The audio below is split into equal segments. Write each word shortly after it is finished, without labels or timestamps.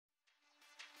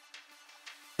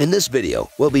In this video,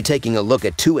 we'll be taking a look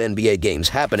at two NBA games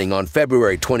happening on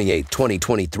February 28,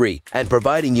 2023, and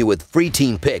providing you with free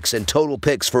team picks and total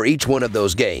picks for each one of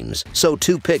those games. So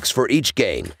 2 picks for each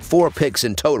game, 4 picks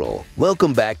in total.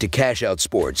 Welcome back to Cash Out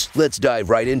Sports. Let's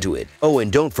dive right into it. Oh,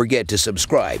 and don't forget to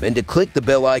subscribe and to click the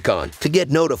bell icon to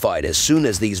get notified as soon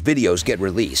as these videos get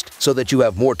released, so that you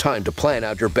have more time to plan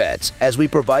out your bets as we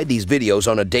provide these videos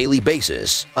on a daily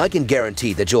basis. I can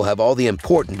guarantee that you'll have all the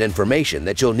important information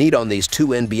that you'll need on these two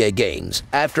NBA games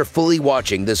after fully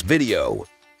watching this video.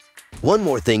 One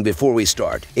more thing before we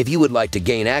start. If you would like to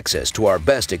gain access to our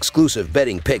best exclusive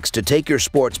betting picks to take your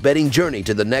sports betting journey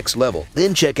to the next level,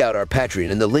 then check out our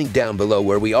Patreon in the link down below,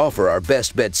 where we offer our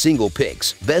best bet single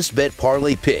picks, best bet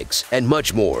parlay picks, and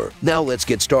much more. Now let's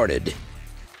get started.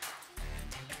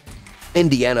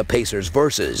 Indiana Pacers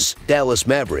vs. Dallas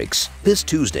Mavericks. This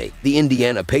Tuesday, the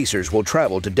Indiana Pacers will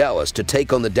travel to Dallas to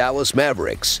take on the Dallas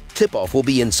Mavericks. Tip-off will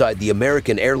be inside the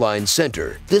American Airlines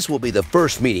Center. This will be the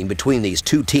first meeting between these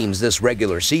two teams this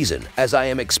regular season, as I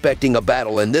am expecting a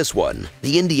battle in this one.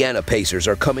 The Indiana Pacers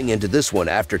are coming into this one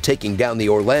after taking down the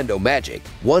Orlando Magic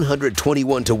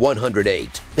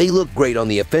 121-108. They look great on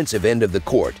the offensive end of the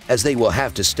court, as they will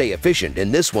have to stay efficient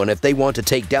in this one if they want to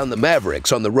take down the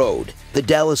Mavericks on the road. The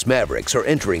Dallas Mavericks are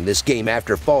entering this game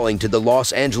after falling to the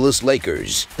Los Angeles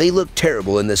Lakers. They look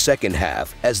terrible in the second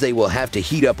half, as they will have to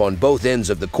heat up on both ends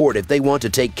of the court if they want to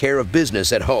take care of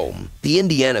business at home. The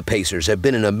Indiana Pacers have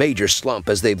been in a major slump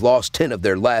as they've lost 10 of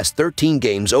their last 13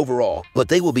 games overall, but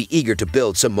they will be eager to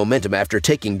build some momentum after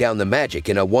taking down the Magic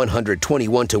in a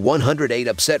 121-108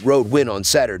 upset road win on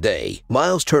Saturday.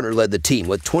 Miles Turner led the team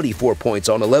with 24 points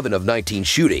on 11 of 19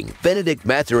 shooting. Benedict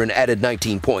Mathurin added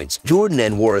 19 points. Jordan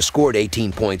Nwora scored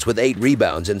 18 points with 8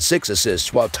 rebounds and 6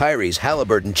 assists, while Tyrese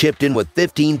Halliburton chipped in with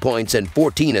 15 points and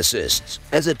 14 assists.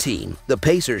 As a team, the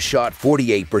Pacers shot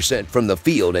 48% from the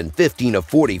field and 15 of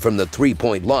 40 from the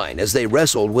three-point line as they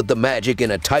wrestled with the Magic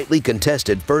in a tightly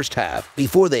contested first half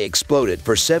before they exploded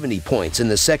for 70 points in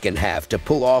the second half to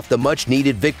pull off the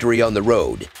much-needed victory on the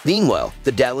road. Meanwhile,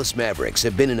 the Dallas Mavericks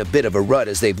have been in a bit of a rut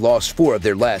as they've lost 4 of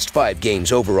their last 5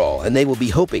 games overall, and they will be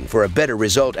hoping for a better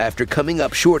result after coming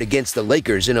up short against the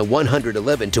Lakers in a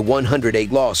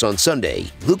 111-108 loss on Sunday.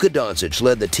 Luka Doncic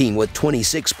led the team with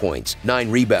 26 points,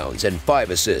 9 rebounds, and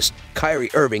 5 assists.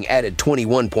 Kyrie Irving added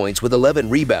 21 points with 11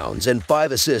 rebounds and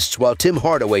 5 assists, while Tim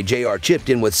Hardaway Jr. chipped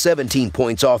in with 17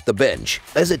 points off the bench.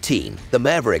 As a team, the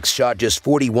Mavericks shot just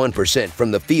 41%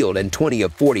 from the field and 20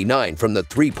 of 49 from the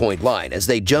three-point line as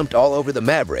they jumped all over the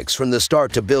Mavericks from the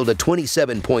start to build a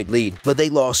 27-point lead, but they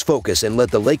lost focus and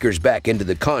let the Lakers back into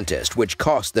the contest, which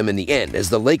cost them in the end as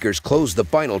the Lakers closed the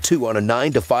final 2 on a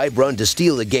 9-5 run to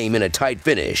steal the game in a tight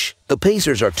finish. The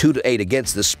Pacers are 2-8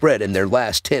 against the spread in their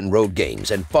last 10 road games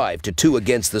and 5-2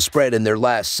 against the spread in their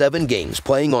last 7 games,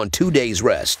 playing on 2 days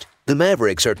rest. The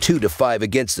Mavericks are 2-5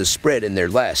 against the spread in their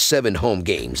last 7 home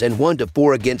games and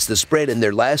 1-4 against the spread in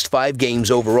their last 5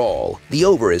 games overall. The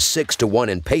over is 6-1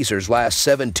 in Pacers' last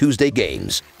 7 Tuesday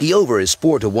games. The over is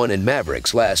 4-1 in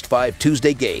Mavericks' last 5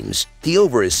 Tuesday games. The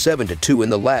over is 7-2 in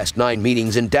the last 9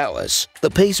 meetings in Dallas. The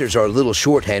Pacers are a little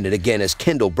shorthanded again as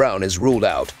Kendall Brown is ruled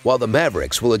out, while the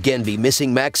Mavericks will again be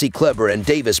missing Maxi Kleber and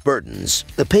Davis Bertans.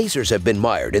 The Pacers have been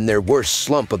mired in their worst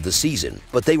slump of the season,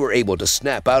 but they were able to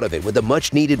snap out of it with a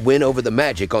much-needed win over the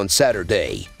Magic on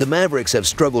Saturday. The Mavericks have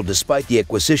struggled despite the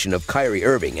acquisition of Kyrie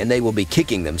Irving, and they will be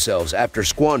kicking themselves after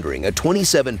squandering a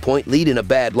 27-point lead in a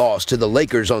bad loss to the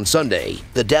Lakers on Sunday.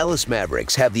 The Dallas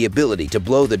Mavericks have the ability to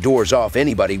blow the doors off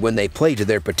anybody when they play to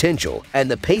their potential, and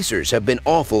the Pacers have been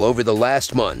awful over the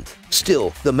last month.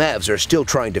 Still, the Mavs are still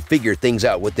trying to figure things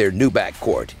out with their new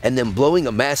backcourt, and them blowing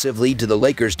a massive lead to the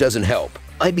Lakers doesn't help.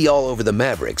 I'd be all over the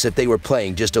Mavericks if they were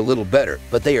playing just a little better,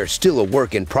 but they are still a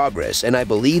work in progress, and I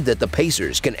believe that the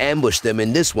Pacers can ambush them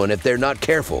in this one if they're not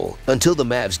careful. Until the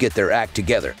Mavs get their act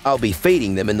together, I'll be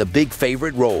fading them in the big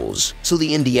favorite roles. So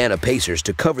the Indiana Pacers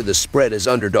to cover the spread as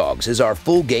underdogs is our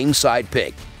full game side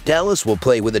pick. Dallas will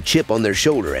play with a chip on their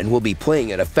shoulder and will be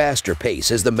playing at a faster pace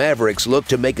as the Mavericks look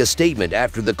to make a statement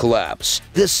after the collapse.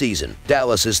 This season,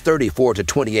 Dallas is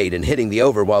 34-28 in hitting the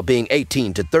over while being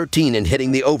 18-13 in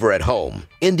hitting the over at home.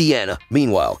 Indiana,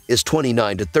 meanwhile, is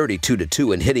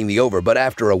 29-32 in hitting the over but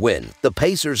after a win. The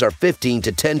Pacers are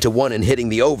 15-10-1 in hitting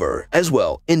the over. As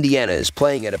well, Indiana is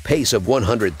playing at a pace of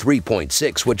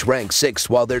 103.6, which ranks 6th,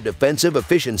 while their defensive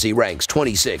efficiency ranks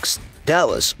 26th.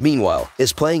 Dallas, meanwhile,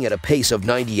 is playing at a pace of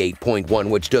 98 98.1,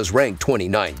 which does rank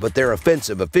 29th, but their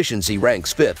offensive efficiency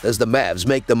ranks 5th as the Mavs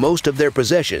make the most of their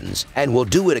possessions and will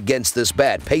do it against this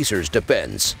bad Pacers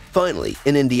defense. Finally,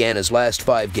 in Indiana's last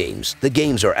 5 games, the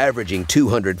games are averaging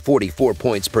 244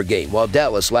 points per game, while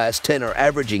Dallas' last 10 are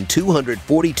averaging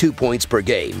 242 points per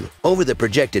game. Over the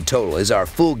projected total is our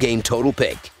full game total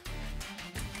pick.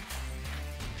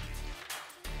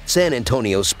 San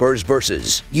Antonio Spurs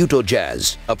vs. Utah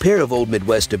Jazz. A pair of old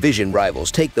Midwest Division rivals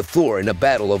take the floor in a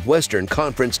battle of Western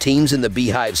Conference teams in the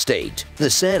Beehive State. The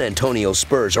San Antonio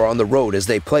Spurs are on the road as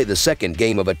they play the second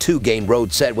game of a 2-game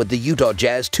road set with the Utah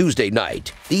Jazz Tuesday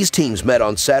night. These teams met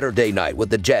on Saturday night, with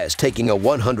the Jazz taking a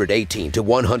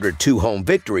 118-102 home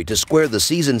victory to square the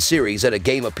season series at a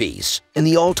game apiece. In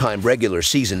the all-time regular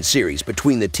season series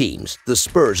between the teams, the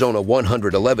Spurs own a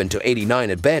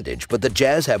 111-89 advantage, but the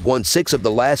Jazz have won 6 of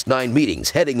the last 9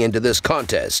 meetings heading into this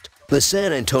contest. The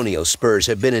San Antonio Spurs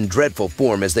have been in dreadful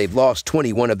form as they've lost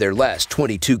 21 of their last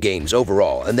 22 games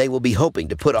overall, and they will be hoping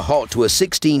to put a halt to a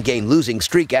 16-game losing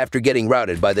streak after getting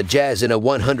routed by the Jazz in a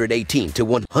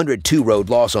 118-102 road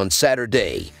loss on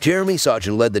Saturday. Jeremy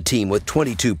Sochan led the team with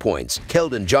 22 points.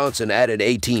 Keldon Johnson added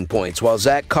 18 points, while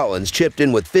Zach Collins chipped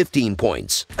in with 15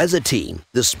 points. As a team,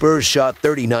 the Spurs shot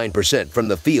 39% from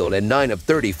the field and 9 of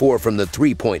 34 from the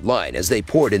three-point line as they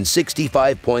poured in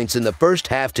 65 points in the first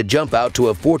half to jump out to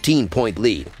a 14-point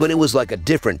lead, but it was like a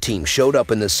different team showed up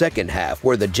in the second half,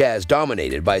 where the Jazz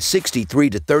dominated by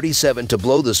 63-37 to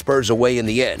blow the Spurs away in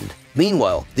the end.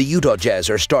 Meanwhile, the Utah Jazz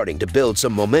are starting to build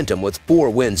some momentum with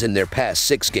 4 wins in their past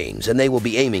 6 games, and they will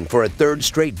be aiming for a 3rd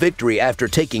straight victory after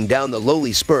taking down the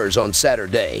lowly Spurs on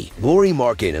Saturday. Lauri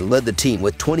Markkanen led the team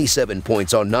with 27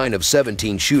 points on 9 of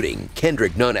 17 shooting.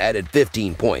 Kendrick Nunn added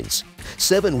 15 points.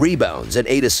 7 rebounds and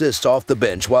 8 assists off the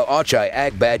bench, while Ochai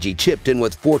Agbaji chipped in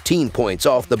with 14 points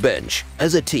off the bench.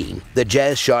 As a team, the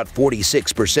Jazz shot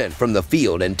 46% from the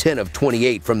field and 10 of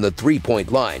 28 from the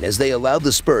three-point line as they allowed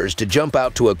the Spurs to jump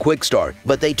out to a quick start,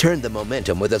 but they turned the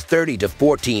momentum with a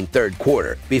 30-14 third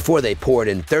quarter before they poured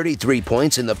in 33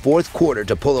 points in the fourth quarter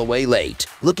to pull away late.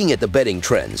 Looking at the betting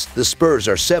trends, the Spurs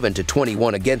are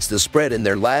 7-21 against the spread in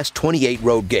their last 28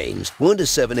 road games,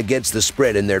 1-7 against the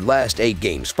spread in their last 8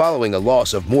 games following a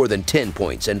loss of more than 10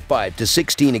 points, and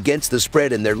 5-16 against the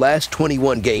spread in their last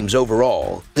 21 games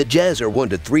overall. The Jazz are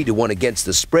 1-3-1 against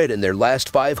the spread in their last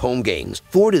 5 home games,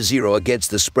 4-0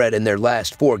 against the spread in their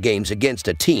last 4 games against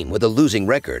a team with a losing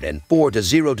record, and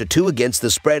 4-0-2 against the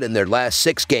spread in their last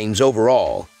 6 games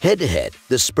overall. Head-to-head,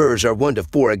 the Spurs are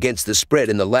 1-4 against the spread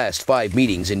in the last 5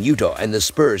 meetings in Utah, and the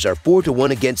Spurs are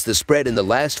 4-1 against the spread in the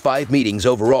last 5 meetings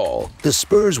overall. The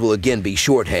Spurs will again be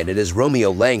shorthanded as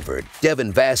Romeo Langford,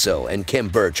 Devin Vassell, and Khem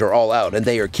Birch are all out, and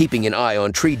they are keeping an eye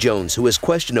on Tre Jones, who is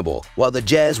questionable, while the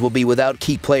Jazz will be without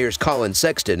key players Colin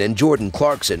Sexton and Jordan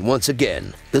Clarkson once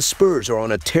again. The Spurs are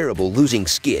on a terrible losing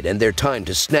skid, and their time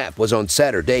to snap was on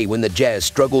Saturday when the Jazz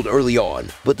struggled early on,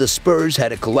 but the Spurs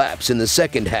had a collapse in the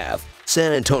second half.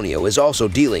 San Antonio is also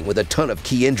dealing with a ton of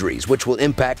key injuries which will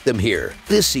impact them here.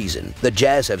 This season, the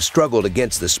Jazz have struggled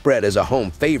against the spread as a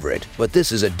home favorite, but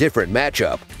this is a different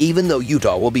matchup, even though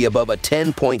Utah will be above a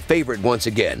 10-point favorite once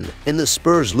again. In the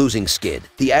Spurs' losing skid,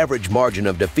 the average margin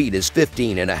of defeat is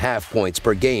 15.5 points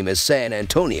per game, as San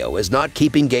Antonio is not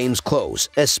keeping games close,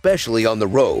 especially on the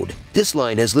road. This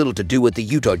line has little to do with the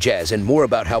Utah Jazz and more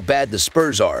about how bad the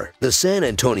Spurs are. The San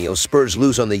Antonio Spurs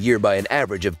lose on the year by an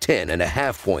average of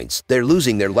 10.5 points. They're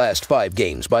losing their last 5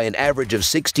 games by an average of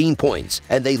 16 points,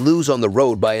 and they lose on the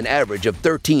road by an average of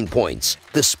 13 points.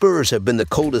 The Spurs have been the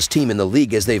coldest team in the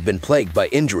league as they've been plagued by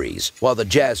injuries, while the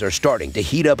Jazz are starting to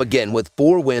heat up again with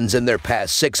 4 wins in their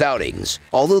past 6 outings.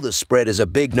 Although the spread is a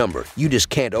big number, you just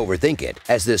can't overthink it,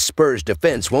 as this Spurs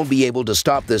defense won't be able to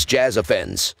stop this Jazz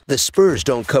offense. The Spurs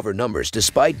don't cover numbers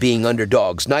despite being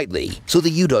underdogs nightly, so the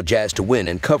Utah Jazz to win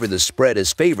and cover the spread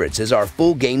as favorites is our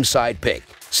full game side pick.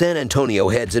 San Antonio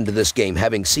heads into this game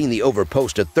having seen the over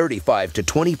post a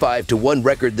 35-25-1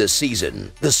 record this season.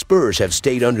 The Spurs have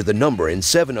stayed under the number in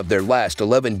 7 of their last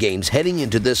 11 games heading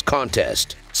into this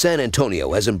contest. San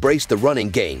Antonio has embraced the running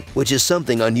game, which is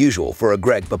something unusual for a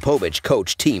Greg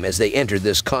Popovich-coached team, as they entered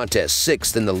this contest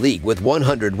 6th in the league with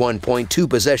 101.2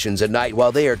 possessions a night,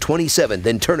 while they are 27th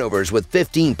in turnovers with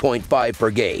 15.5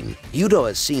 per game. Utah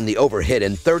has seen the over hit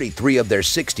in 33 of their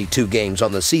 62 games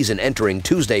on the season entering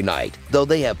Tuesday night, though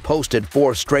they have posted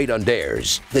 4 straight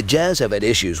undares. The Jazz have had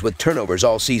issues with turnovers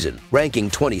all season, ranking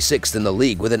 26th in the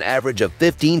league with an average of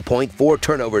 15.4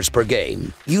 turnovers per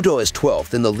game. Utah is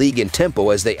 12th in the league in tempo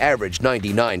as they averaged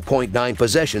 99.9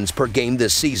 possessions per game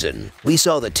this season. We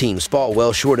saw the teams fall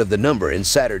well short of the number in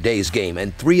Saturday's game,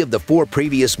 and 3 of the 4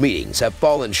 previous meetings have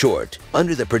fallen short.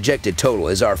 Under the projected total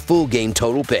is our full game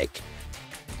total pick.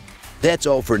 That's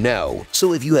all for now,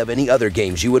 so if you have any other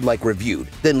games you would like reviewed,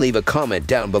 then leave a comment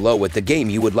down below with the game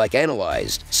you would like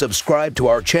analyzed. Subscribe to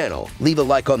our channel, leave a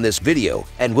like on this video,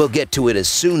 and we'll get to it as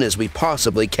soon as we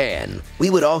possibly can.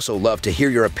 We would also love to hear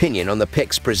your opinion on the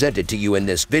picks presented to you in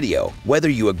this video, whether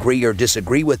you agree or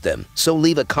disagree with them, so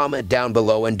leave a comment down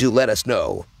below and do let us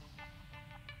know.